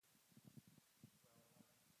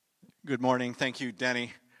Good morning. Thank you,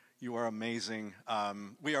 Denny. You are amazing.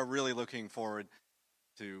 We are really looking forward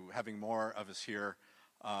to having more of us here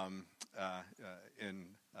um, in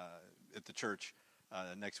at the church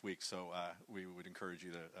next week. So we would encourage you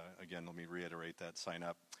to, again, let me reiterate that, sign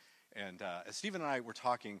up. And as Stephen and I were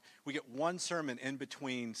talking, we get one sermon in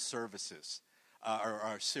between services.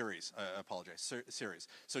 Our series, series.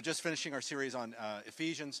 So just finishing our series on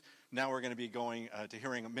Ephesians, now we're going to be going to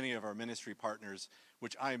hearing many of our ministry partners,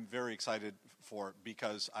 which I'm very excited for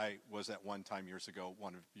because I was at one time years ago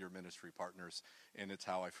one of your ministry partners, and it's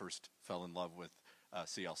how I first fell in love with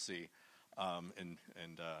CLC and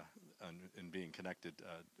being connected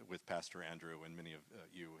with Pastor Andrew and many of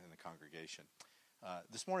you in the congregation.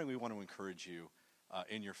 This morning we want to encourage you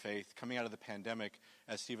in your faith. Coming out of the pandemic,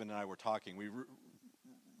 as Stephen and I were talking, we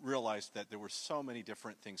realized that there were so many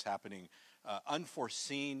different things happening,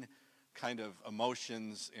 unforeseen kind of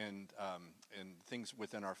emotions and things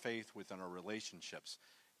within our faith, within our relationships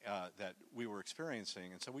that we were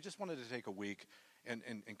experiencing. And so we just wanted to take a week and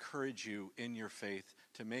encourage you in your faith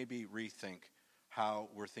to maybe rethink how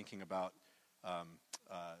we're thinking about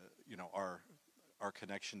our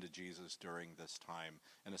connection to Jesus during this time,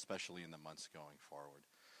 and especially in the months going forward.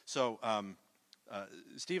 So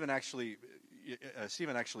Stephen actually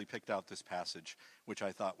picked out this passage, which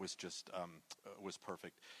I thought was just was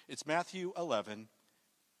perfect. It's Matthew 11,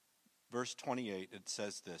 verse 28. It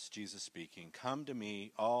says this, Jesus speaking, "Come to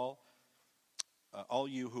me, all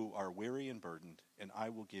you who are weary and burdened, and I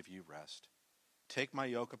will give you rest. Take my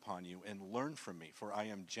yoke upon you and learn from me, for I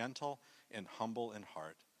am gentle and humble in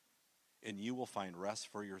heart, and you will find rest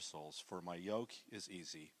for your souls, for my yoke is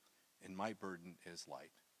easy and my burden is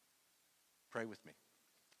light." Pray with me.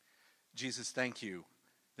 Jesus, thank you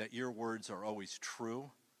that your words are always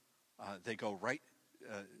true. They go right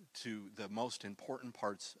to the most important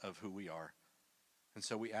parts of who we are. And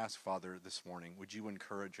so we ask, Father, this morning, would you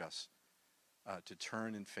encourage us to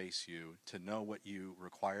turn and face you, to know what you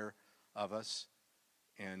require of us,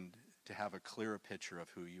 and to have a clearer picture of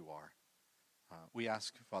who you are. We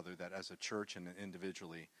ask, Father, that as a church and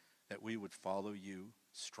individually, that we would follow you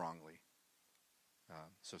strongly.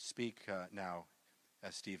 So speak now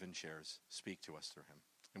as Stephen shares. Speak to us through him.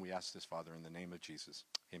 And we ask this, Father, in the name of Jesus.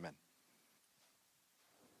 Amen.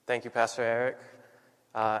 Thank you, Pastor Eric.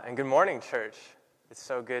 And good morning, church. It's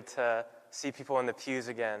so good to see people in the pews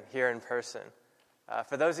again, here in person.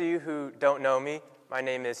 For those of you who don't know me, my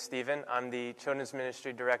name is Stephen. I'm the Children's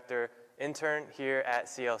Ministry Director intern here at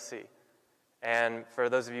CLC. And for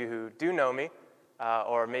those of you who do know me,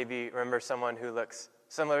 or maybe remember someone who looks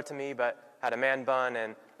similar to me but had a man bun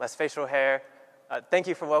and less facial hair, thank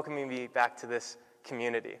you for welcoming me back to this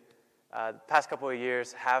community. The past couple of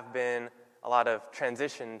years have been a lot of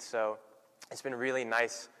transition, so it's been really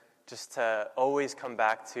nice just to always come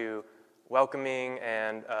back to welcoming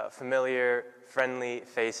and familiar, friendly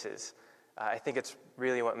faces. I think it's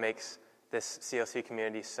really what makes this CLC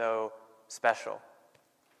community so special.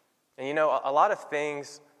 And you know, a lot of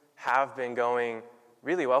things have been going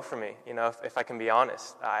really well for me, you know, if I can be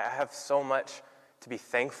honest. I have so much to be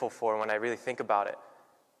thankful for when I really think about it.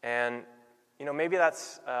 And, you know, maybe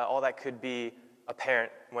that's all that could be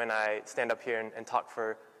apparent when I stand up here and talk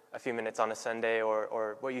for a few minutes on a Sunday,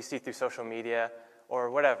 or what you see through social media, or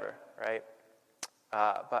whatever, right?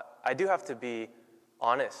 But I do have to be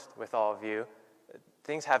honest with all of you.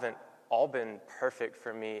 Things haven't all been perfect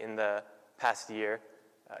for me in the past year.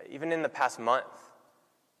 Even in the past month,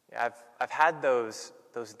 I've had those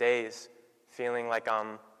days feeling like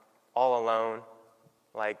I'm all alone,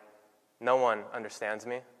 like no one understands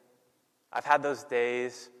me. I've had those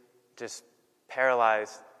days just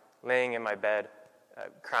paralyzed, laying in my bed,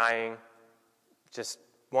 crying, just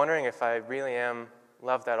wondering if I really am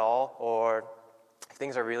loved at all, or if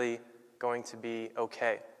things are really going to be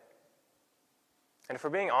okay. And if we're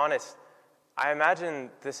being honest, I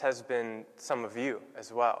imagine this has been some of you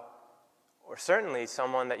as well, or certainly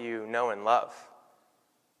someone that you know and love.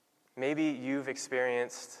 Maybe you've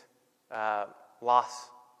experienced loss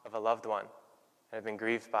of a loved one and have been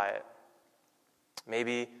grieved by it.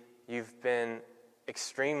 Maybe you've been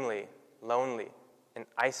extremely lonely and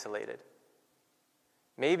isolated.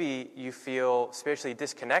 Maybe you feel spiritually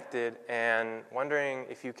disconnected and wondering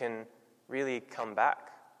if you can really come back.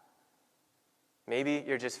 Maybe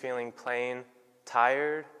you're just feeling plain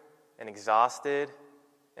tired and exhausted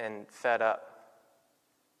and fed up.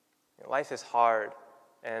 Life is hard,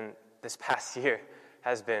 and this past year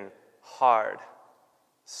has been hard.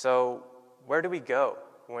 So where do we go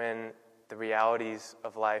when the realities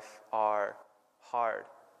of life are hard?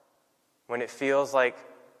 When it feels like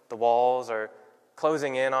the walls are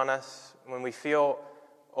closing in on us, when we feel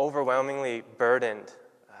overwhelmingly burdened,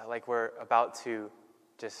 like we're about to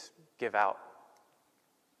just give out.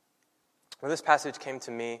 Well, this passage came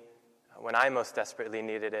to me when I most desperately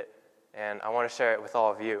needed it, and I want to share it with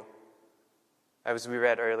all of you. As we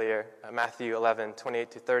read earlier, Matthew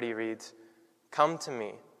 11:28-30 reads, "Come to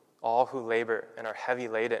me, all who labor and are heavy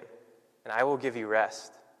laden, and I will give you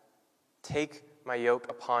rest. Take my yoke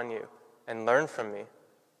upon you and learn from me,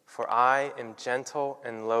 for I am gentle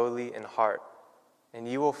and lowly in heart, and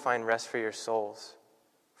you will find rest for your souls.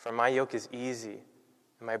 For my yoke is easy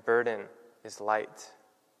and my burden is light."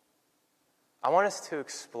 I want us to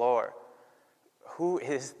explore, who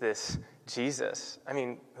is this Jesus? I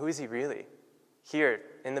mean, who is he really? Here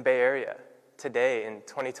in the Bay Area, today in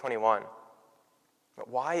 2021.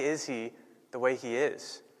 Why is he the way he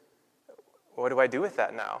is? What do I do with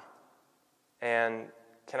that now? And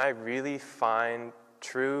can I really find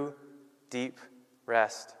true, deep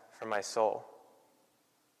rest for my soul?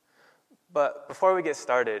 But before we get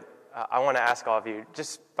started, I want to ask all of you,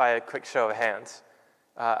 just by a quick show of hands,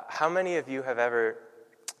 how many of you have ever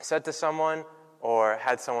said to someone or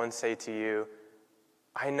had someone say to you,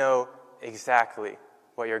 "I know exactly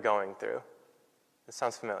what you're going through"? It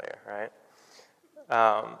sounds familiar, right?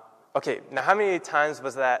 Okay, now how many times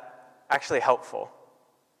was that actually helpful?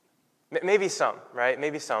 Maybe some, right?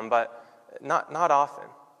 Maybe some, but not often.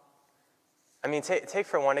 I mean, take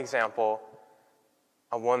for one example,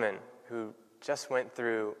 a woman who just went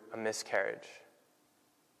through a miscarriage.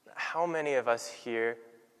 How many of us here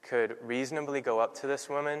could reasonably go up to this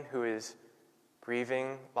woman who is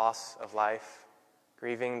grieving loss of life,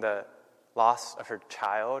 grieving the loss of her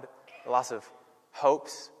child, the loss of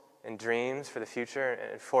hopes and dreams for the future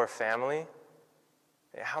and for a family?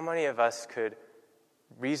 How many of us could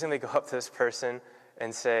reasonably go up to this person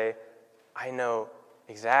and say, "I know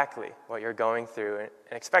exactly what you're going through," and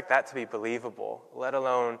expect that to be believable, let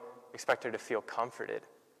alone expect her to feel comforted?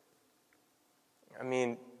 I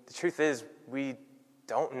mean, the truth is, we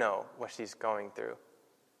don't know what she's going through.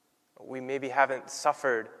 We maybe haven't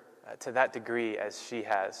suffered to that degree as she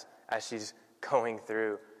has, as she's going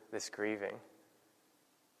through this grieving.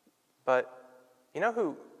 But you know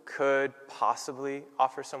who could possibly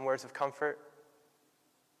offer some words of comfort?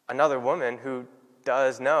 Another woman who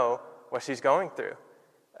does know what she's going through,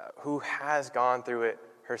 who has gone through it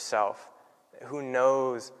herself, who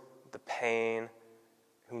knows the pain,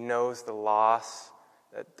 who knows the loss,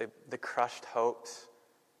 the crushed hopes,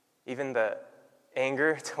 even the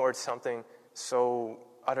anger towards something so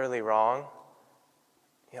utterly wrong.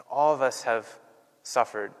 You know, all of us have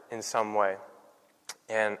suffered in some way.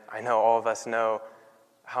 And I know all of us know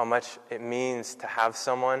how much it means to have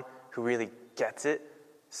someone who really gets it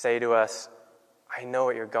say to us, "I know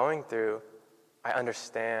what you're going through, I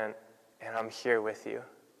understand, and I'm here with you."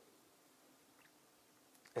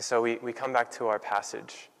 And so we come back to our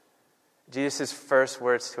passage. Jesus' first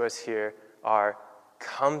words to us here are,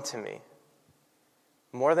 "Come to me."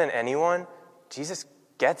 More than anyone, Jesus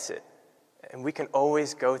gets it, and we can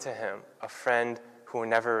always go to him, a friend who will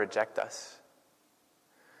never reject us.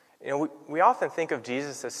 You know, we often think of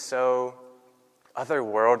Jesus as so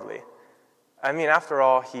otherworldly. I mean, after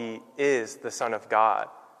all, he is the Son of God,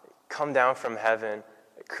 come down from heaven,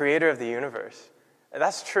 creator of the universe.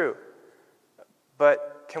 That's true.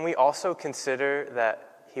 But can we also consider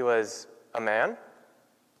that he was a man?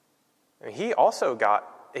 I mean, he also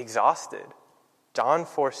got exhausted. John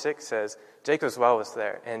 4:6 says, Jacob's well was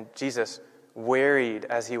there, and Jesus, wearied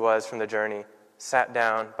as he was from the journey, sat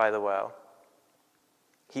down by the well.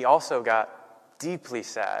 He also got deeply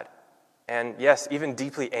sad, and yes, even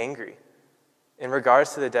deeply angry. In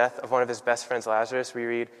regards to the death of one of his best friends, Lazarus, we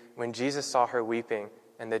read, when Jesus saw her weeping,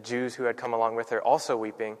 and the Jews who had come along with her also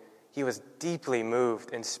weeping, he was deeply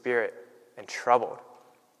moved in spirit and troubled.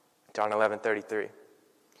 John 11:33.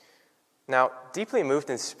 Now, deeply moved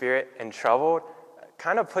in spirit and troubled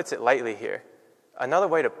kind of puts it lightly here. Another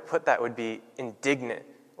way to put that would be indignant,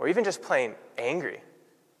 or even just plain angry.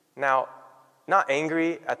 Now, not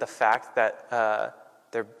angry at the fact that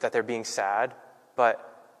they're being sad, but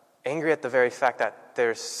angry at the very fact that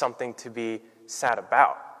there's something to be sad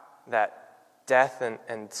about, that death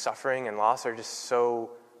and suffering and loss are just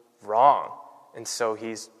so wrong, and so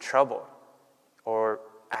he's troubled or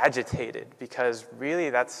agitated, because really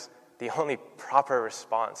that's the only proper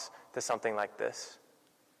response to something like this.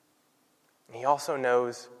 He also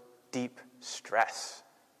knows deep stress.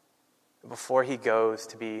 Before he goes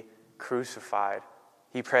to be crucified,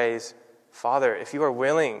 he prays, "Father, if you are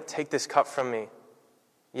willing, take this cup from me.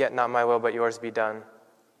 Yet not my will, but yours be done."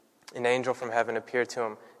 An angel from heaven appeared to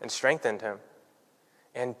him and strengthened him.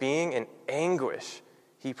 And being in anguish,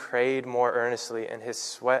 He prayed more earnestly, and his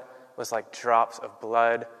sweat was like drops of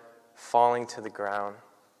blood falling to the ground.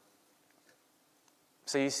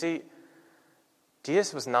 So you see,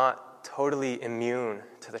 Jesus was not totally immune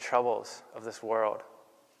to the troubles of this world.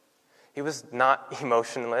 He was not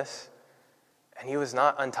emotionless, and he was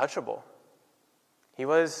not untouchable. He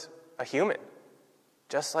was a human,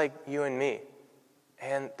 just like you and me.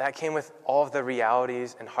 And that came with all of the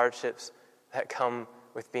realities and hardships that come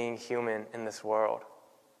with being human in this world.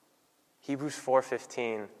 Hebrews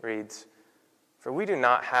 4:15 reads, "For we do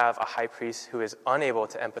not have a high priest who is unable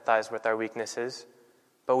to empathize with our weaknesses,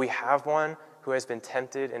 but we have one who has been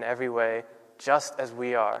tempted in every way, just as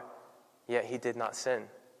we are, yet he did not sin."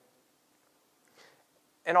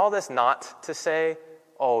 And all this not to say,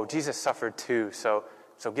 oh, Jesus suffered too, so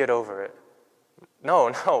get over it.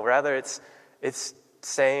 No, rather it's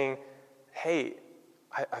saying, hey,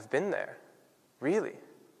 I've been there, really.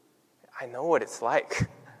 I know what it's like.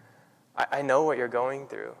 I know what you're going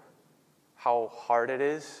through, how hard it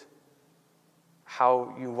is,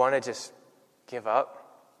 how you want to just give up,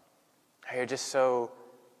 how you're just so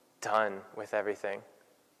done with everything.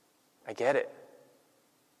 I get it,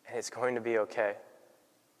 and it's going to be okay.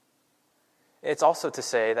 It's also to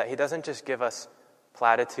say that he doesn't just give us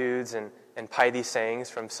platitudes and piety sayings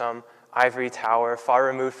from some ivory tower far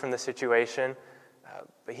removed from the situation,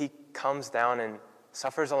 but he comes down and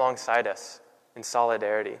suffers alongside us in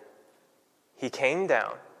solidarity. He came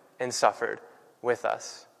down and suffered with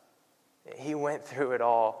us. He went through it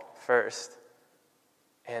all first,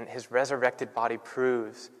 and his resurrected body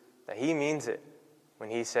proves that he means it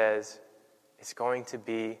when he says, it's going to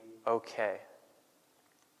be okay.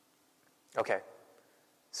 Okay,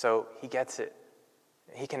 so he gets it.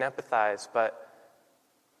 He can empathize, but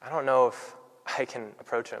I don't know if I can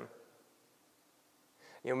approach him.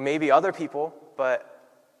 Maybe other people,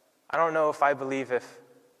 but I don't know if I believe if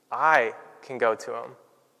I can go to him.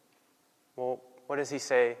 Well, what does he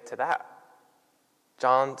say to that?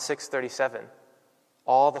 John 6:37,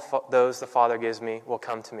 all those the Father gives me will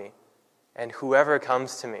come to me, and whoever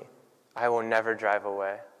comes to me, I will never drive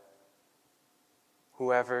away.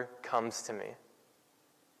 Whoever comes to me.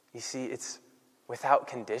 You see, it's without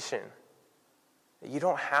condition. You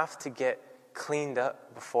don't have to get cleaned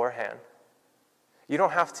up beforehand. You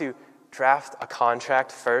don't have to draft a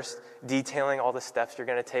contract first, detailing all the steps you're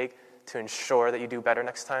going to take to ensure that you do better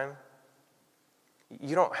next time.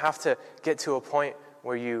 You don't have to get to a point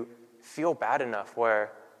where you feel bad enough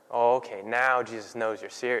where, oh, okay, now Jesus knows you're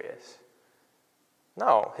serious.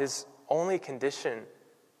 No, his only condition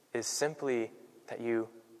is simply that you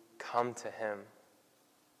come to him.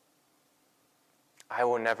 I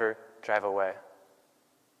will never drive away.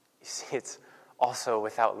 You see, it's also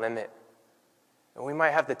without limit. And we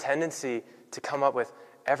might have the tendency to come up with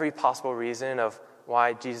every possible reason of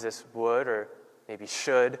why Jesus would or maybe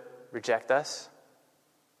should reject us.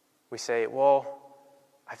 We say, well,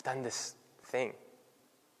 I've done this thing.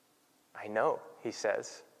 I know, he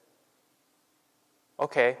says.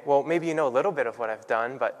 Okay, well, maybe you know a little bit of what I've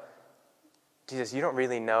done, but Jesus, you don't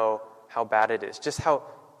really know how bad it is, just how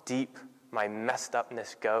deep my messed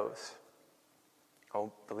upness goes.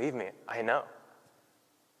 Oh, believe me, I know.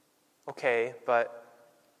 Okay, but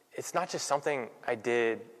it's not just something I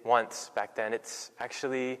did once back then. It's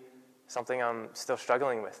actually something I'm still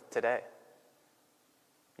struggling with today.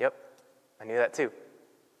 Yep, I knew that too.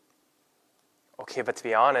 Okay, but to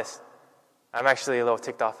be honest, I'm actually a little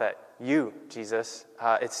ticked off at you, Jesus.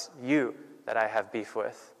 It's you that I have beef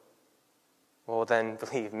with. Well, then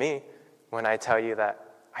believe me when I tell you that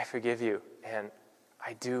I forgive you and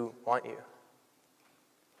I do want you.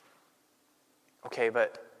 Okay,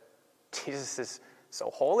 but Jesus is so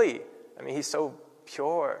holy. I mean, he's so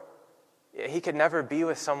pure. He could never be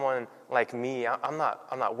with someone like me. I'm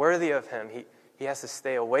not worthy of him. He has to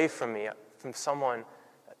stay away from me, from someone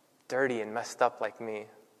dirty and messed up like me.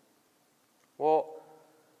 Well,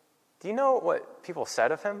 do you know what people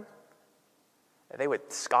said of him? They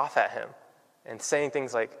would scoff at him and saying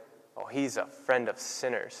things like, oh, he's a friend of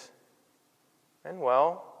sinners. And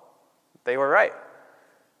well, they were right.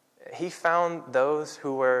 He found those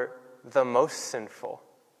who were the most sinful,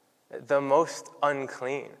 the most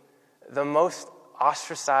unclean, the most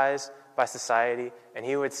ostracized by society, and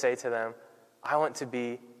he would say to them, I want to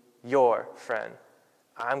be your friend.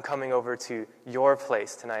 I'm coming over to your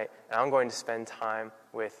place tonight, and I'm going to spend time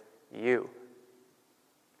with you.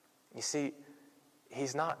 You see,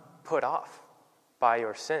 he's not put off by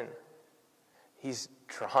your sin. He's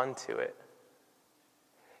drawn to it.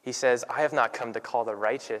 He says, I have not come to call the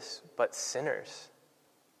righteous, but sinners.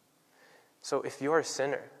 So if you're a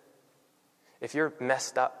sinner, if you're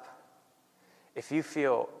messed up, If you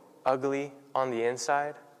feel ugly on the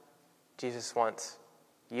inside, Jesus wants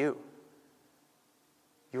you.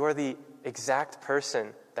 You are the exact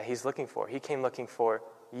person that he's looking for. He came looking for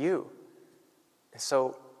you. And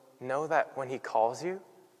so know that when he calls you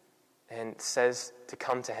and says to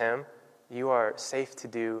come to him, you are safe to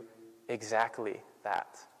do exactly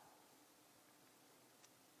that.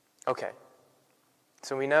 Okay,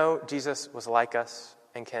 so we know Jesus was like us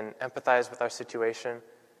and can empathize with our situation,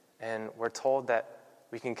 and we're told that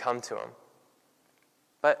we can come to him.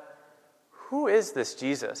 But who is this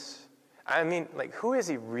Jesus? I mean, who is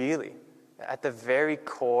he really? At the very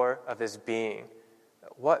core of his being,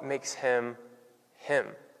 what makes him him?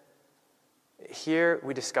 Here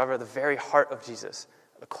we discover the very heart of Jesus,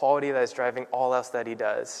 the quality that is driving all else that he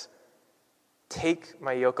does. Take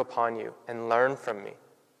my yoke upon you and learn from me,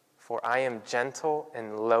 for I am gentle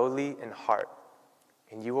and lowly in heart,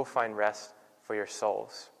 and you will find rest for your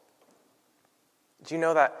souls. Do you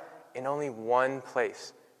know that in only one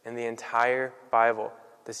place in the entire Bible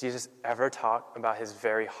does Jesus ever talk about his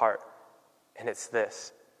very heart? And it's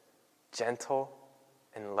this: gentle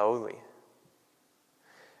and lowly.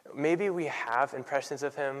 Maybe we have impressions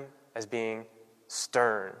of him as being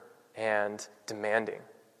stern and demanding,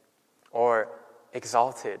 or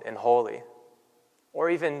exalted and holy, or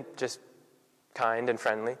even just kind and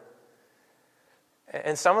friendly.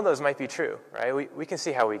 And some of those might be true, right? We can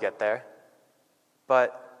see how we get there.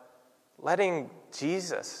 But letting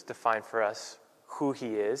Jesus define for us who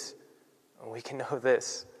he is, we can know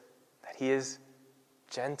this, that he is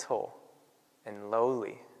gentle and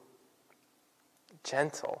lowly.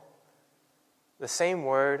 Gentle. The same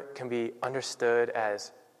word can be understood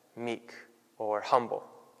as meek or humble.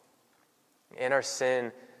 In our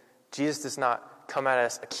sin, Jesus does not come at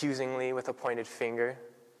us accusingly with a pointed finger.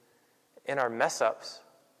 In our mess-ups,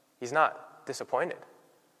 he's not disappointed.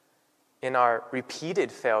 In our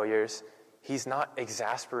repeated failures, he's not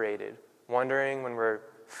exasperated, wondering when we're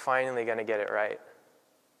finally going to get it right.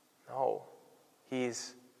 No,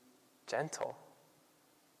 he's gentle.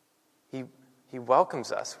 He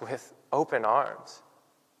welcomes us with open arms.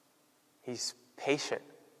 He's patient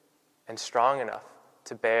and strong enough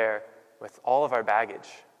to bear with all of our baggage.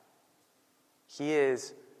 He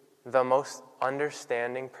is the most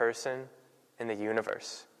understanding person in the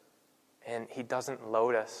universe, and he doesn't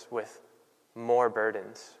load us with more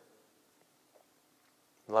burdens.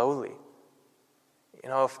 Lowly.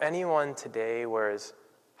 If anyone today were as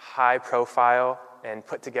high profile and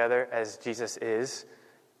put together as Jesus is,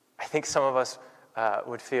 I think some of us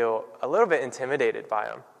would feel a little bit intimidated by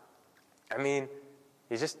him. I mean,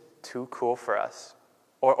 he's just too cool for us,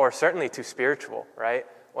 or certainly too spiritual, right?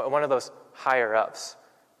 One of those higher ups.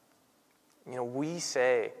 We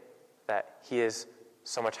say that he is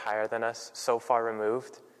so much higher than us, so far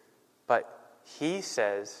removed, but he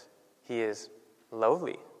says he is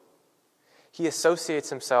lowly. He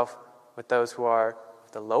associates himself with those who are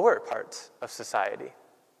the lower parts of society,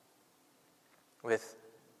 with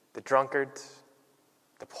the drunkards,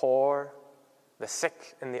 the poor, the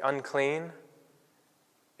sick and the unclean,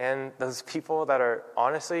 and those people that are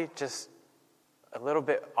honestly just a little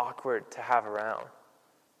bit awkward to have around.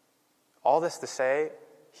 All this to say,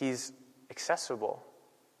 he's accessible.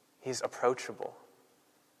 He's approachable.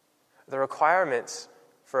 The requirements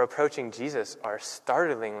for approaching Jesus are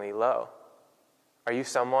startlingly low. Are you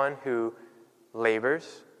someone who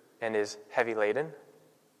labors and is heavy laden?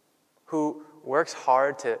 Who works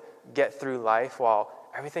hard to get through life while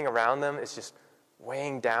everything around them is just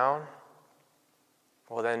weighing down?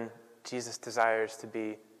 Well, then Jesus desires to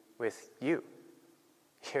be with you.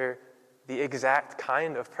 You're the exact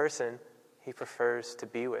kind of person he prefers to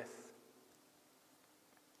be with.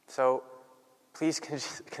 So please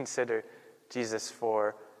consider Jesus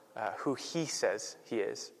for who he says he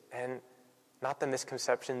is, and not the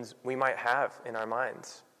misconceptions we might have in our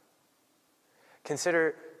minds.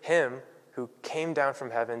 Consider him who came down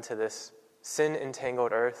from heaven to this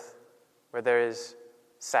sin-entangled earth where there is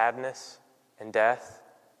sadness and death,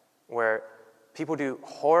 where people do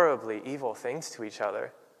horribly evil things to each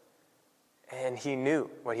other. And he knew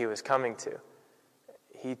what he was coming to.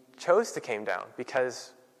 He chose to come down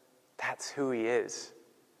because that's who he is.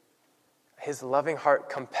 His loving heart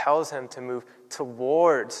compels him to move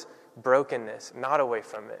towards brokenness, not away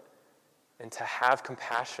from it, and to have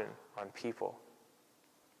compassion on people.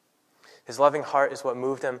 His loving heart is what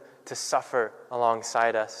moved him to suffer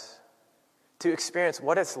alongside us, to experience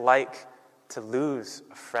what it's like to lose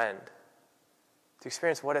a friend, to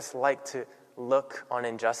experience what it's like to look on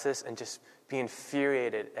injustice and just be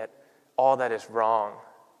infuriated at all that is wrong,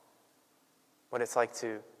 what it's like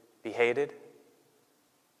to be hated,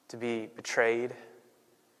 to be betrayed,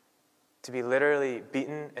 to be literally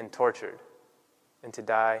beaten and tortured, and to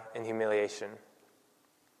die in humiliation.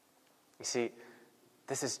 You see,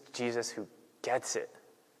 this is Jesus who gets it,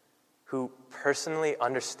 who personally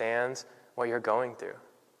understands what you're going through.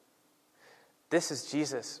 This is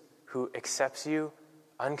Jesus who accepts you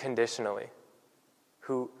unconditionally,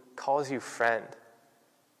 who calls you friend,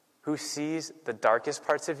 who sees the darkest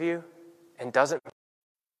parts of you and doesn't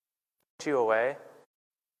push you away,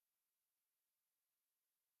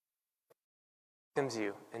 welcomes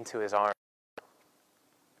you into his arms.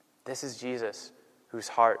 This is Jesus whose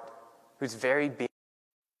heart, whose very being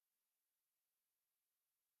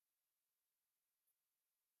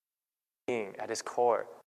at his core,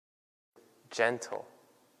 gentle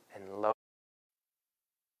and lowly.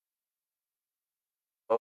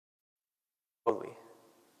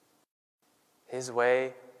 His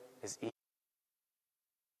way is easy.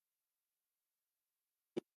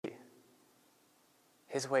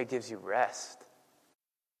 His way gives you rest.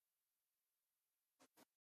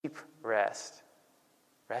 Deep rest.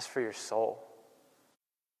 Rest for your soul.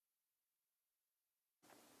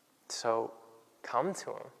 So come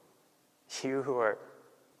to him. You who are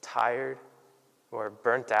tired, who are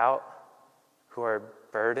burnt out, who are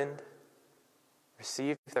burdened,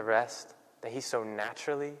 receive the rest that he so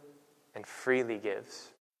naturally and freely gives.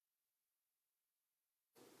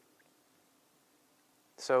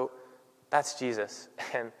 So that's Jesus.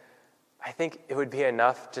 And I think it would be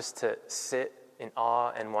enough just to sit in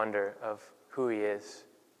awe and wonder of who he is.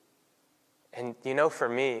 And you know, for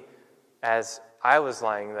me, as I was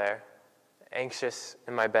lying there, anxious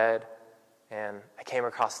in my bed, and I came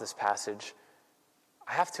across this passage,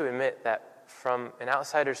 I have to admit that from an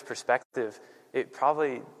outsider's perspective, it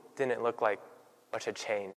probably didn't look like much had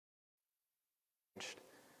changed.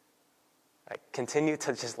 I continued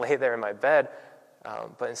to just lay there in my bed,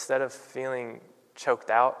 but instead of feeling choked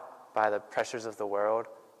out by the pressures of the world,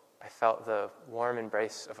 I felt the warm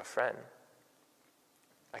embrace of a friend.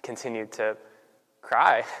 I continued to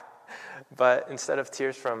cry, but instead of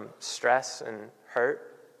tears from stress and hurt,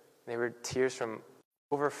 they were tears from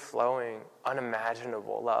overflowing,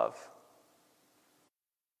 unimaginable love.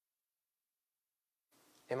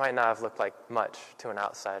 It might not have looked like much to an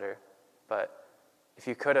outsider, but if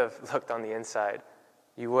you could have looked on the inside,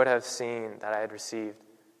 you would have seen that I had received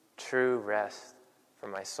true rest for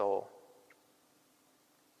my soul.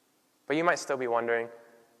 But you might still be wondering,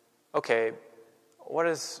 okay, what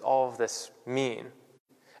does all of this mean?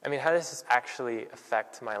 I mean, how does this actually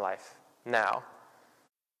affect my life now?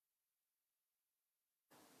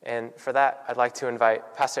 And for that, I'd like to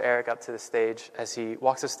invite Pastor Eric up to the stage as he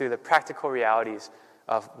walks us through the practical realities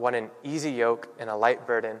of what an easy yoke and a light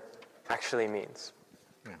burden actually means.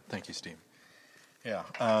 Yeah, thank you, Steve. Yeah,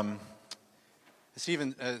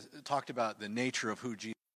 Stephen talked about the nature of who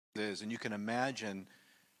Jesus is, and you can imagine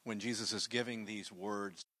when Jesus is giving these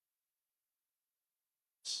words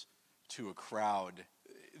to a crowd,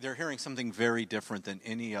 they're hearing something very different than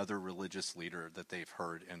any other religious leader that they've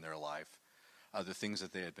heard in their life, the things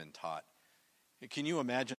that they had been taught. Can you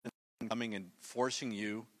imagine coming and forcing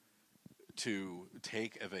you to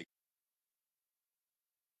take a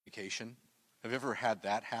vacation? Have you ever had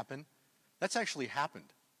that happen? That's actually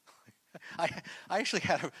happened. I actually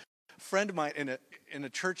had a friend of mine in a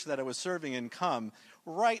church that I was serving in come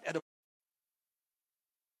right at a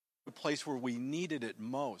place where we needed it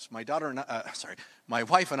most. My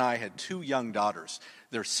wife and I had two young daughters.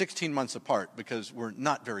 They're 16 months apart because we're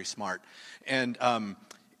not very smart, and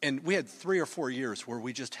we had 3 or 4 years where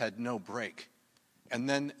we just had no break. And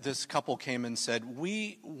then this couple came and said,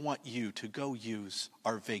 "We want you to go use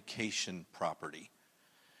our vacation property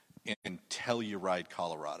in Telluride,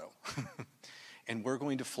 Colorado. And we're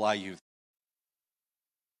going to fly you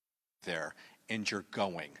there, and you're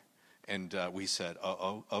going." And we said,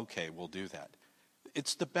 oh, okay, we'll do that.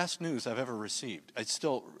 It's the best news I've ever received. I'm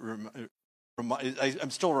still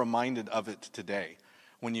reminded of it today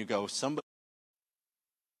when you go, somebody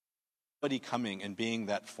coming and being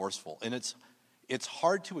that forceful. And it's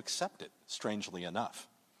hard to accept it, strangely enough.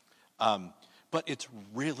 But it's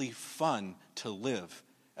really fun to live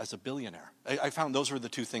as a billionaire. I found those were the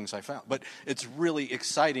two things I found. But it's really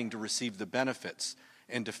exciting to receive the benefits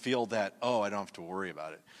and to feel that, I don't have to worry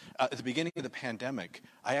about it. At the beginning of the pandemic,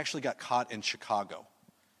 I actually got caught in Chicago.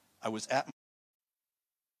 I was at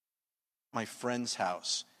my friend's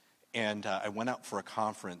house, and I went out for a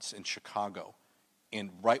conference in Chicago.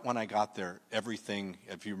 And right when I got there, everything,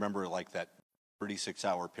 if you remember like that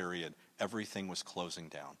 36-hour period, everything was closing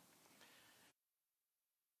down.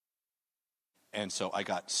 And so I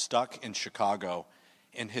got stuck in Chicago,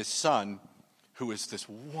 and his son, who is this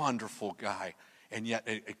wonderful guy and yet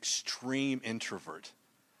an extreme introvert.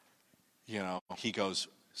 He goes,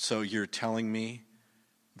 so you're telling me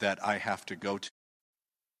that I have to go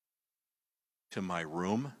to my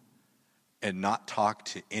room and not talk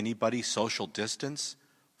to anybody, social distance,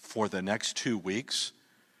 for the next 2 weeks?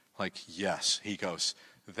 Like, yes. He goes,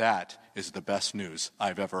 that is the best news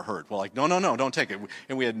I've ever heard. Well, like, no, don't take it.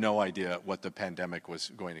 And we had no idea what the pandemic was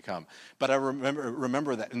going to come. But I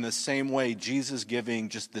remember that in the same way, Jesus giving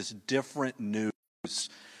just this different news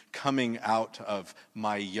coming out of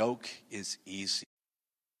my yoke is easy.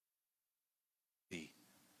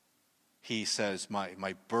 He says,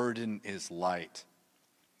 my burden is light.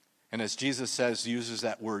 And as Jesus uses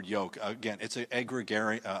that word yoke, again, it's an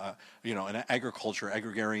agrarian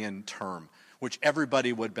term, which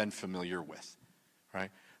everybody would have been familiar with,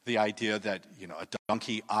 right? The idea that, a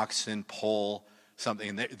donkey, oxen, pole, something,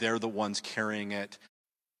 and they're the ones carrying it.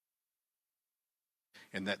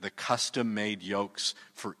 And that the custom-made yokes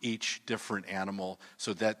for each different animal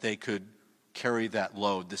so that they could carry that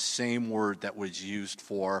load. The same word that was used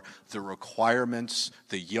for the requirements,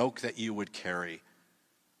 the yoke that you would carry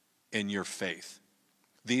in your faith.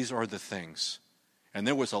 These are the things. And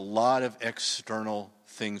there was a lot of external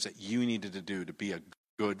things that you needed to do to be a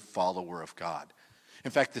good follower of God.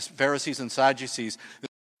 In fact, the Pharisees and Sadducees,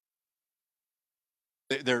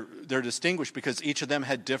 they're distinguished because each of them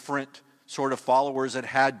had different sort of followers that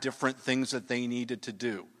had different things that they needed to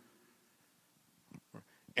do.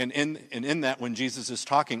 And in that, when Jesus is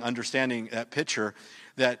talking, understanding that picture,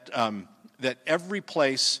 that every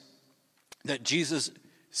place that Jesus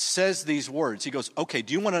says these words, he goes, okay,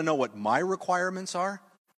 do you want to know what my requirements are?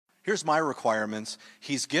 Here's my requirements.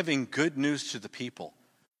 He's giving good news to the people.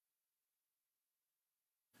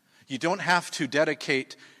 You don't have to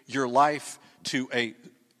dedicate your life to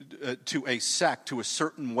a sect, to a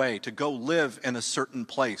certain way, to go live in a certain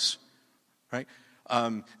place, right?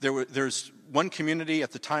 There's one community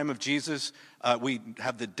at the time of Jesus. We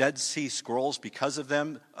have the Dead Sea Scrolls because of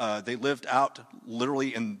them. They lived out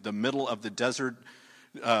literally in the middle of the desert,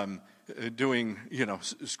 doing,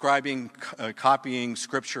 scribing, copying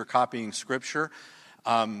scripture.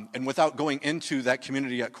 And without going into that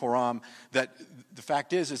community at Qumran, that the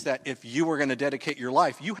fact is that if you were going to dedicate your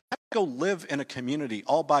life, you have to go live in a community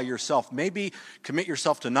all by yourself. Maybe commit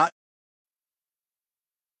yourself to not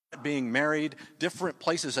being married, different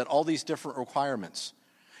places at all these different requirements.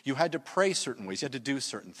 You had to pray certain ways. You had to do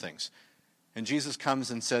certain things. And Jesus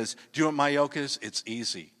comes and says, do you know what my yoke is? It's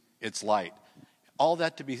easy. It's light. All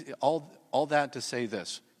that to say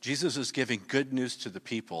this. Jesus is giving good news to the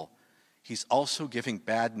people. He's also giving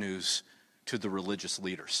bad news to the religious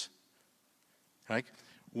leaders. Right?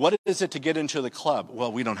 What is it to get into the club?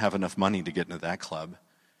 Well, we don't have enough money to get into that club.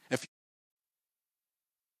 If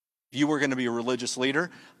you were going to be a religious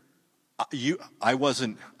leader, I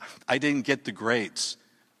didn't get the grades.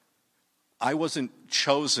 I wasn't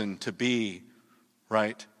chosen to be,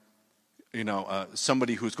 right,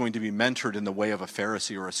 somebody who's going to be mentored in the way of a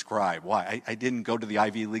Pharisee or a scribe. Why? I didn't go to the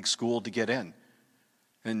Ivy League school to get in.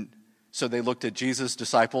 And so they looked at Jesus'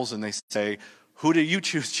 disciples and they say, who do you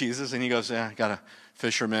choose, Jesus? And he goes, I got a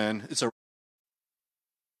fisherman. It's a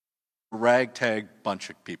ragtag bunch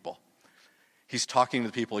of people. He's talking to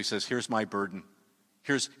the people. He says, here's my burden.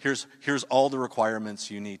 Here's all the requirements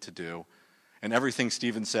you need to do. And everything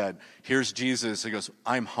Stephen said, here's Jesus. He goes,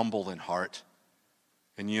 I'm humble in heart.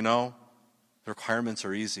 And the requirements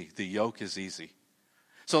are easy. The yoke is easy.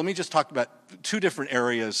 So let me just talk about two different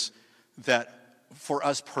areas that for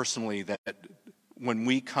us personally, that when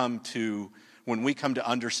we come to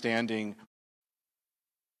understanding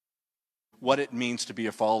what it means to be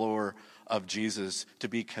a follower of Jesus, to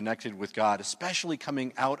be connected with God, especially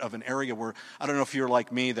coming out of an area where, I don't know if you're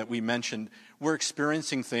like me, that we mentioned, we're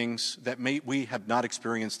experiencing things that we have not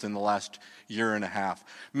experienced in the last year and a half.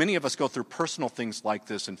 Many of us go through personal things like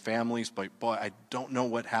this in families, but boy, I don't know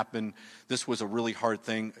what happened. This was a really hard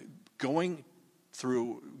thing. Going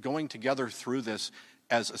together through this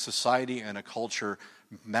as a society and a culture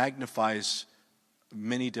magnifies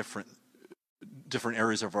many different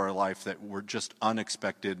areas of our life that were just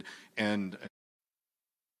unexpected and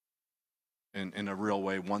in a real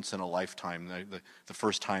way, once in a lifetime, the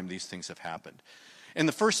first time these things have happened. And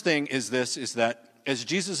the first thing is that as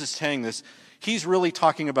Jesus is saying this, he's really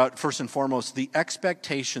talking about, first and foremost, the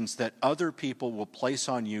expectations that other people will place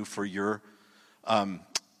on you for your,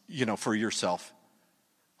 for yourself.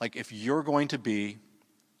 Like, if you're going to be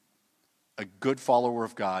a good follower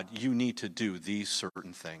of God, you need to do these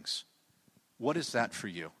certain things. What is that for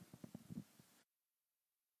you?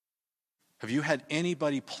 Have you had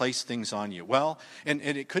anybody place things on you? Well, and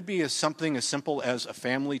it could be something as simple as a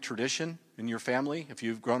family tradition in your family. If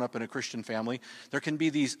you've grown up in a Christian family, there can be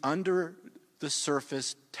these under the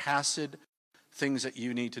surface, tacit things that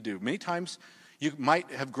you need to do. Many times you might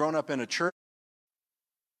have grown up in a church.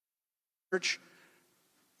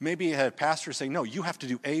 Maybe you had a pastor saying, no, you have to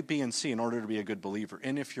do A, B, and C in order to be a good believer.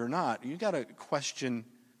 And if you're not, you got to question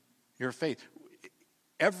your faith.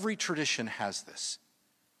 Every tradition has this.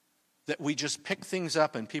 That we just pick things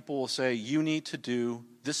up and people will say, you need to do,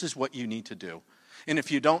 this is what you need to do. And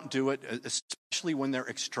if you don't do it, especially when they're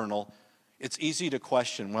external, it's easy to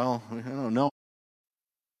question, well, I don't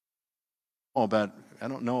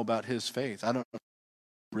know about his faith. I don't know what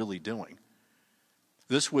he's really doing.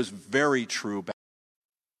 This was very true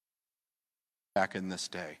back in this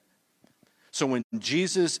day. So when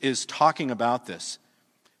Jesus is talking about this,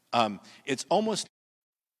 it's almost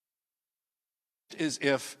as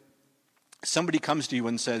if somebody comes to you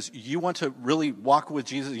and says, you want to really walk with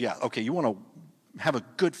Jesus? Yeah, okay, you want to have a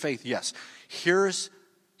good faith? Yes. Here's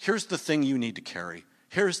the thing you need to carry.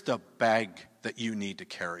 Here's the bag that you need to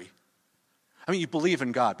carry. I mean, you believe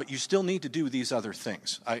in God, but you still need to do these other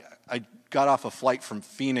things. I got off a flight from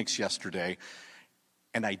Phoenix yesterday,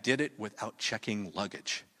 and I did it without checking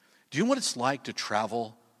luggage. Do you know what it's like to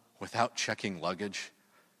travel without checking luggage?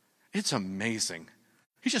 It's amazing.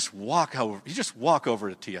 You just walk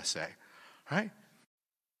over to TSA. Right?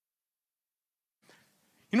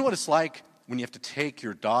 You know what it's like when you have to take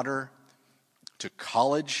your daughter to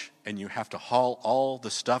college and you have to haul all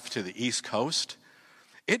the stuff to the East Coast?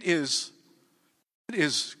 It is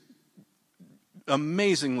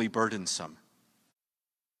amazingly burdensome.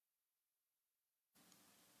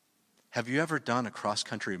 Have you ever done a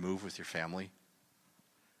cross-country move with your family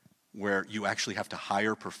where you actually have to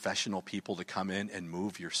hire professional people to come in and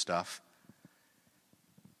move your stuff?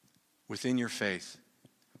 Within your faith,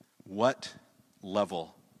 what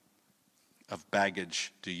level of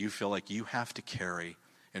baggage do you feel like you have to carry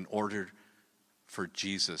in order for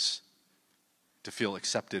Jesus to feel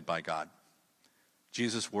accepted by God?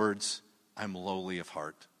 Jesus' words, I'm lowly of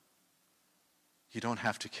heart. You don't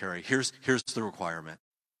have to carry. Here's the requirement.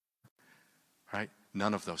 Right?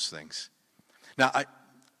 None of those things. Now,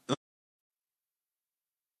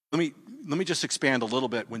 Let me just expand a little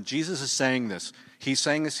bit. When Jesus is saying this, he's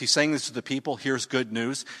saying this to the people. Here's good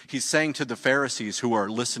news. He's saying to the Pharisees who are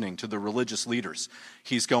listening, to the religious leaders,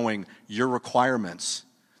 he's going, your requirements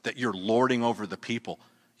that you're lording over the people,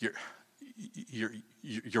 you're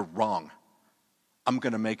wrong. I'm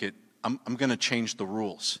going to make it, I'm going to change the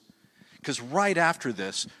rules. Because right after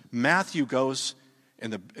this, Matthew goes,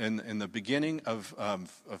 in the beginning of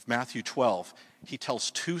Matthew 12, he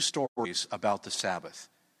tells two stories about the Sabbath.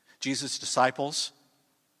 Jesus' disciples,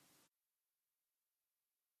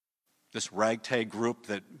 this ragtag group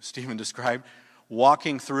that Stephen described,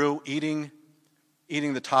 walking through, eating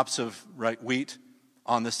the tops of wheat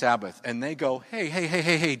on the Sabbath. And they go,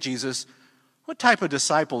 hey, Jesus, what type of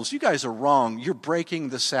disciples? You guys are wrong. You're breaking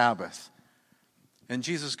the Sabbath. And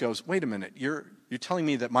Jesus goes, wait a minute, you're telling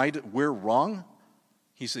me that we're wrong?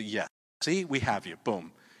 He said, yes. See, we have you.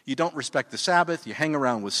 Boom. You don't respect the Sabbath. You hang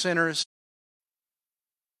around with sinners.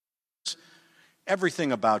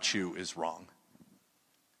 Everything about you is wrong.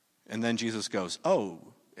 And then Jesus goes, oh,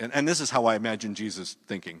 and this is how I imagine Jesus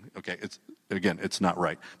thinking. Okay, it's not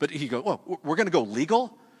right. But he goes, well, we're going to go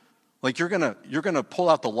legal? Like you're going to pull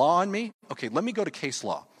out the law on me? Okay, let me go to case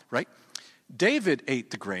law, right? David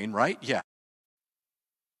ate the grain, right? Yeah.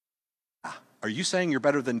 Are you saying you're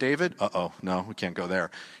better than David? Uh-oh, no, we can't go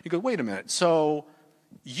there. You go, wait a minute. So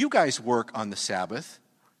you guys work on the Sabbath,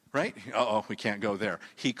 right? Uh-oh, we can't go there.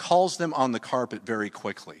 He calls them on the carpet very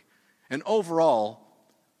quickly. And overall,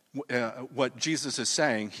 what Jesus is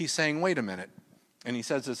saying, he's saying, wait a minute. And he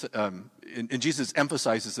says this, and Jesus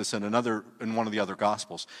emphasizes this in one of the other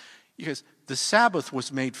Gospels. He goes, the Sabbath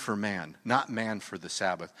was made for man, not man for the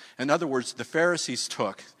Sabbath. In other words, the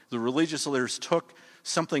religious leaders took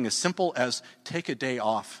something as simple as take a day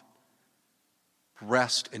off,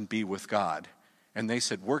 rest, and be with God. And they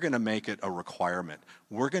said, we're going to make it a requirement.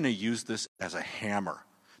 We're going to use this as a hammer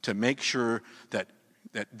to make sure that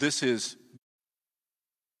this is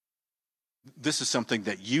something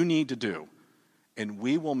that you need to do. And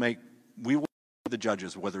we will be the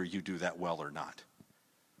judges whether you do that well or not.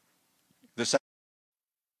 The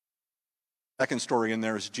second story in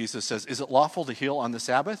there is Jesus says, is it lawful to heal on the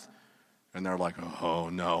Sabbath? And they're like, oh,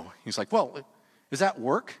 no. He's like, well, does that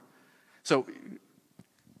work? So,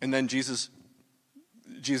 and then Jesus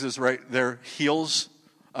right there heals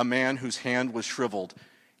a man whose hand was shriveled.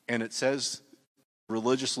 And it says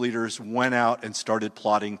religious leaders went out and started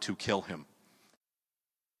plotting to kill him.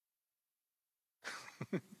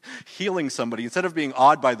 healing somebody, instead of being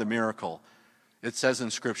awed by the miracle, it says in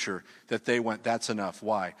Scripture that they went, that's enough.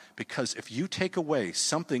 Why? Because if you take away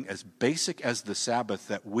something as basic as the Sabbath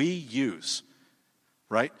that we use,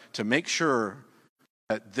 right, to make sure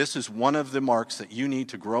that this is one of the marks that you need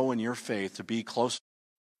to grow in your faith, to be close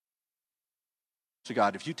to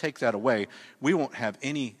God, if you take that away, we won't have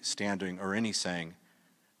any standing or any saying,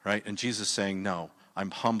 right? And Jesus saying, no,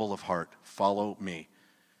 I'm humble of heart, follow me.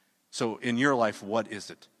 So in your life, what is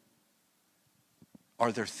it?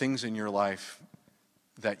 Are there things in your life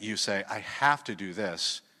that you say, I have to do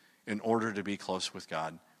this in order to be close with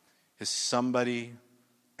God? Is somebody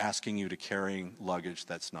asking you to carry luggage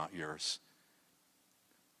that's not yours?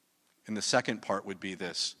 And the second part would be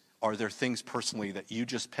this. Are there things personally that you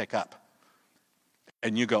just pick up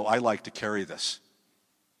and you go, I like to carry this,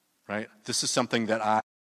 right? This is something that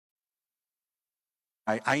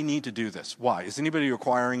I need to do this. Why? Is anybody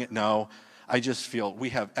requiring it? No. I just feel we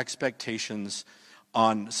have expectations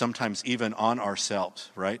on, sometimes even on ourselves,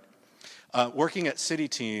 right? Working at City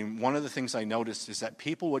Team, one of the things I noticed is that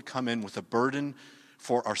people would come in with a burden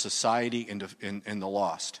for our society and the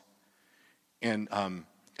lost. And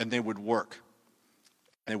they would work.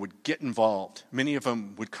 They would get involved. Many of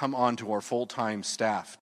them would come on to our full-time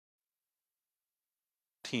staff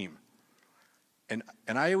team. And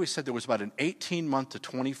I always said there was about an 18-month to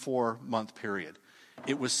 24-month period.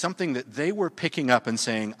 It was something that they were picking up and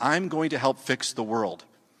saying, I'm going to help fix the world.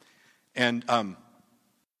 And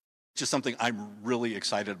just something I'm really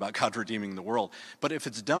excited about, God redeeming the world. But if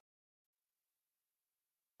it's done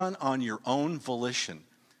on your own volition,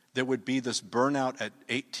 there would be this burnout at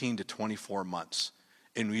 18 to 24 months.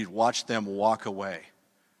 And we'd watch them walk away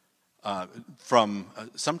from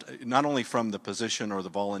not only from the position or the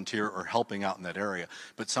volunteer or helping out in that area,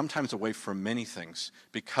 but sometimes away from many things.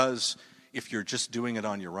 Because if you're just doing it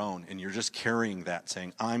on your own and you're just carrying that,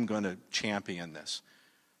 saying, I'm going to champion this,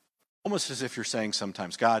 almost as if you're saying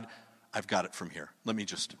sometimes, God, I've got it from here. Let me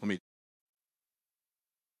just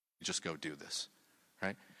go do this,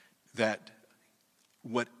 right? That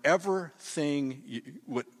whatever thing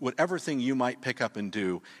you might pick up and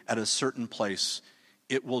do at a certain place,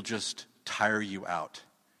 it will just tire you out.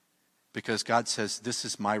 Because God says, this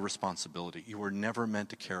is my responsibility. You were never meant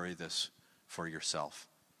to carry this for yourself.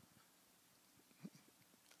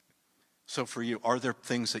 So for you, are there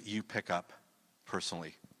things that you pick up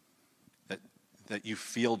personally that you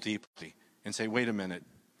feel deeply and say, wait a minute,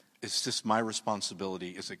 is this my responsibility?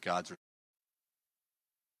 Is it God's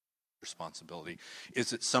responsibility?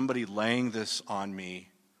 Is it somebody laying this on me,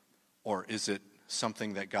 or is it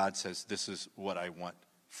something that God says, this is what I want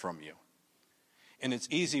from you? And it's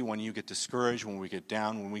easy when you get discouraged, when we get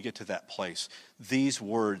down, when we get to that place. These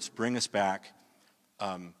words bring us back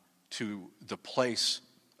to the place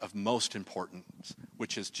of most importance,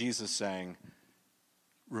 which is Jesus saying,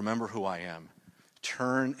 remember who I am.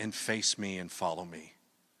 Turn and face me and follow me.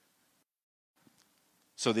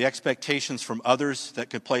 So the expectations from others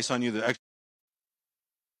that could place on you, the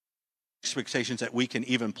expectations that we can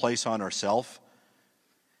even place on ourselves.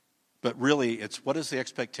 But really, it's what is the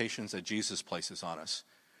expectations that Jesus places on us?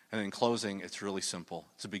 And in closing, it's really simple.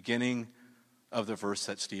 It's the beginning of the verse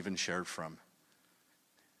that Stephen shared from.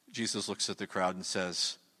 Jesus looks at the crowd and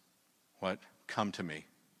says, what? Come to me.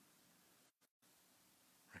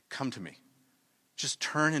 Come to me. Just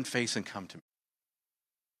turn and face and come to me.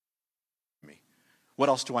 What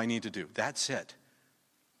else do I need to do? That's it.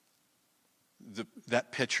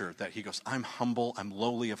 That picture that he goes, I'm humble, I'm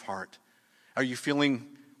lowly of heart. Are you feeling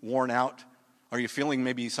worn out? Are you feeling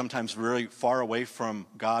maybe sometimes very far away from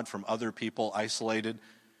God, from other people, isolated?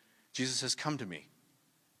 Jesus says, come to me.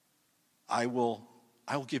 I will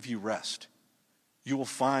give you rest. You will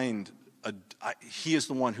find, he is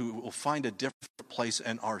the one who will find a different place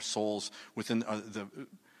in our souls within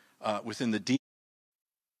the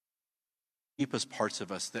deepest parts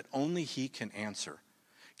of us that only he can answer.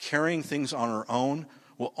 Carrying things on our own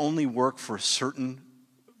will only work for a certain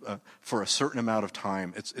amount of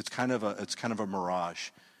time. It's kind of a mirage.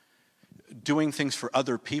 Doing things for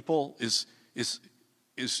other people is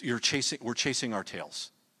we're chasing our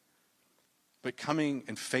tails. But coming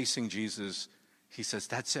and facing Jesus, he says,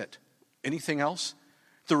 that's it. Anything else?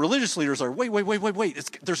 The religious leaders are, wait.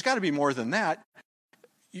 There's got to be more than that.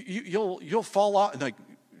 You'll fall off. Like,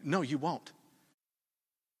 no, you won't.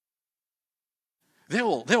 They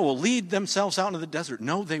will lead themselves out into the desert.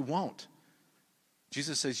 No, they won't.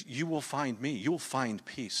 Jesus says, you will find me. You will find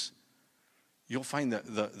peace. You'll find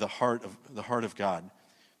the heart of God.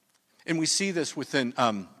 And we see this within,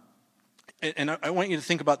 and I want you to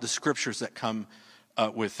think about the scriptures that come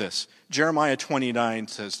with this. Jeremiah 29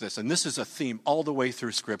 says this, and this is a theme all the way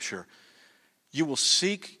through Scripture. You will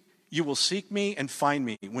seek me and find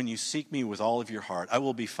me when you seek me with all of your heart. I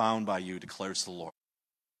will be found by you, declares the Lord.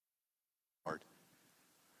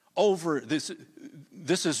 Over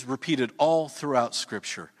this is repeated all throughout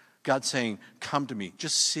Scripture. God saying, come to me,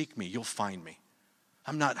 just seek me, you'll find me.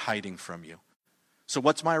 I'm not hiding from you. So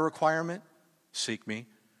what's my requirement? Seek me.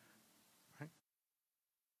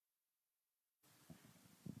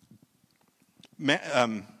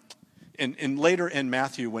 And later in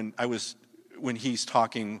Matthew, when he's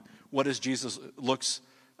talking, what does Jesus looks?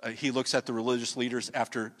 He looks at the religious leaders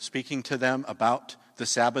after speaking to them about the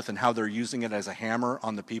Sabbath and how they're using it as a hammer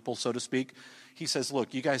on the people, so to speak. He says,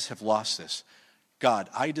 look, you guys have lost this. God,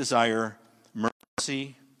 I desire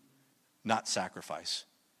mercy, not sacrifice.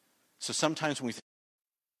 So sometimes when we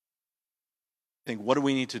think, what do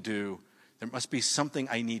we need to do? There must be something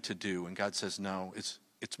I need to do. And God says, no, it's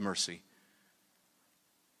mercy.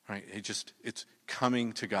 Right? It's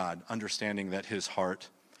coming to God, understanding that his heart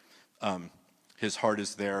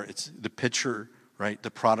is there. It's the picture, right? The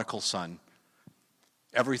prodigal son.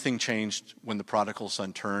 Everything changed when the prodigal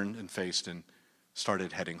son turned and faced and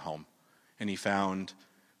started heading home. And he found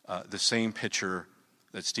the same picture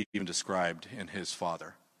that Stephen described in his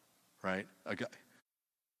father, right? A guy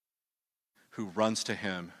who runs to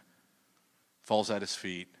him, falls at his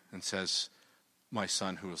feet, and says, my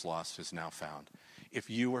son who was lost is now found. If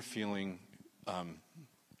you are feeling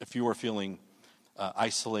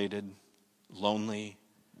isolated, lonely,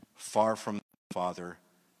 far from the Father,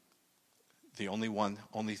 the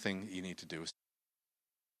only thing you need to do is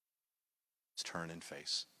turn and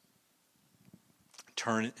face.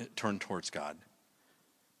 Turn towards God.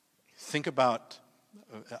 Think about.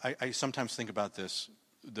 I sometimes think about this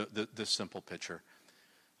simple picture.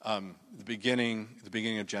 The beginning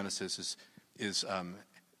of Genesis is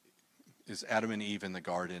Adam and Eve in the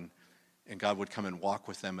garden, and God would come and walk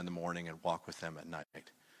with them in the morning and walk with them at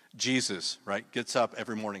night. Jesus, right, gets up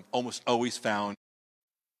every morning, almost always found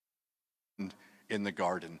in the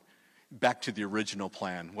garden. Back to the original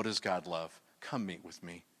plan. What does God love? Come meet with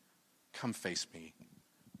me. Come face me.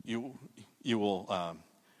 You'll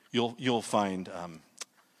find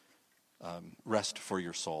rest for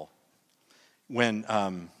your soul. When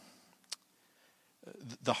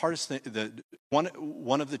the hardest thing,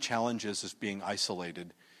 one of the challenges is being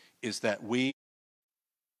isolated, is that we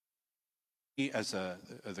as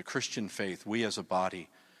the Christian faith, we as a body,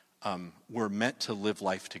 we're meant to live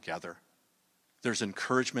life together. There's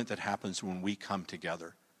encouragement that happens when we come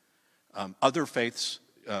together. Other faiths,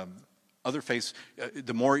 the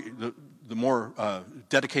more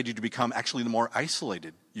dedicated you become, actually, the more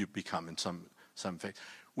isolated you become in some faith.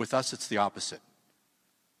 With us, it's the opposite.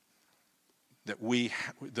 That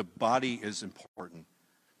the body is important,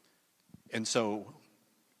 and so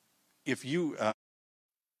if you,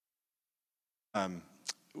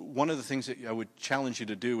 one of the things that I would challenge you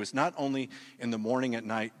to do is not only in the morning at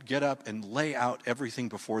night, get up and lay out everything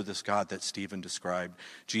before this God that Stephen described,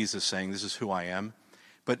 Jesus saying, this is who I am.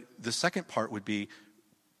 But the second part would be,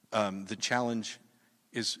 the challenge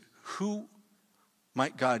is, who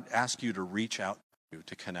might God ask you to reach out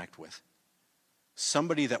to connect with?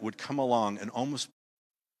 Somebody that would come along and almost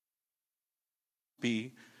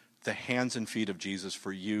be the hands and feet of Jesus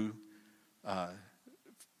for you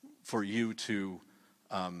to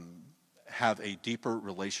have a deeper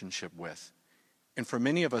relationship with. And for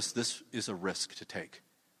many of us, this is a risk to take.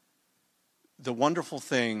 The wonderful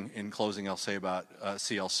thing, in closing, I'll say about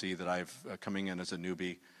CLC that I've coming in as a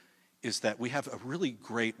newbie, is that we have a really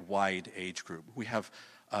great wide age group. We have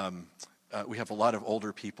a lot of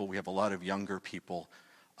older people, we have a lot of younger people,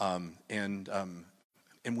 and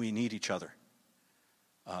we need each other.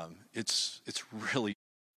 It's really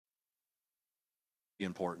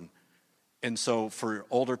important. And so for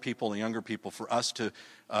older people and younger people, for us to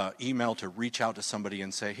email, to reach out to somebody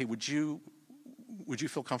and say, hey, would you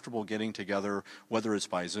feel comfortable getting together, whether it's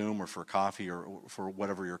by Zoom or for coffee or for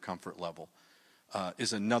whatever your comfort level,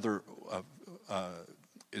 is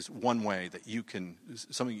one way that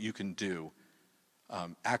something you can do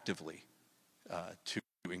actively to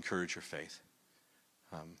encourage your faith.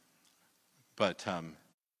 But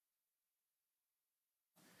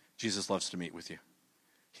Jesus loves to meet with you.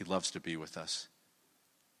 He loves to be with us.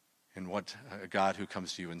 And what a God who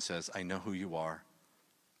comes to you and says, I know who you are.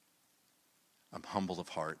 I'm humble of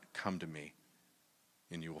heart. Come to me,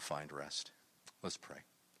 and you will find rest. Let's pray.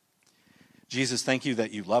 Jesus, thank you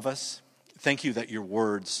that you love us. Thank you that your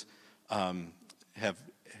words have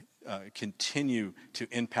continue to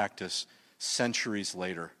impact us centuries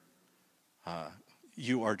later.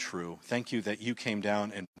 you are true. Thank you that you came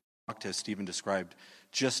down and walked, as Stephen described,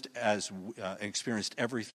 just as experienced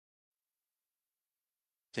everything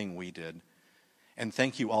we did. And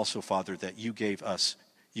thank you also, Father, that you gave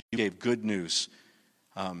good news,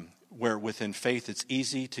 where within faith it's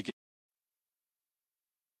easy to get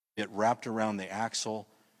wrapped around the axle,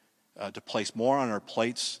 to place more on our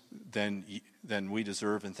plates than we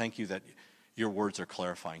deserve. And thank you that your words are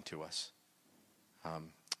clarifying to us.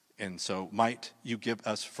 And so might you give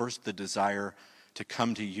us first the desire to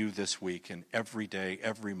come to you this week and every day,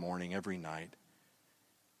 every morning, every night.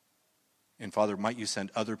 And Father, might you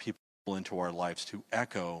send other people into our lives to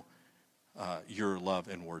echo your love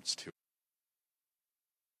and words to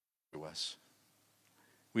us.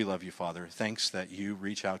 We love you, Father. Thanks that you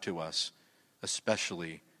reach out to us,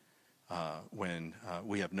 especially when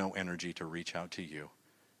we have no energy to reach out to you.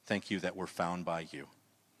 Thank you that we're found by you.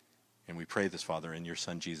 And we pray this, Father, in your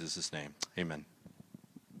Son Jesus' name. Amen.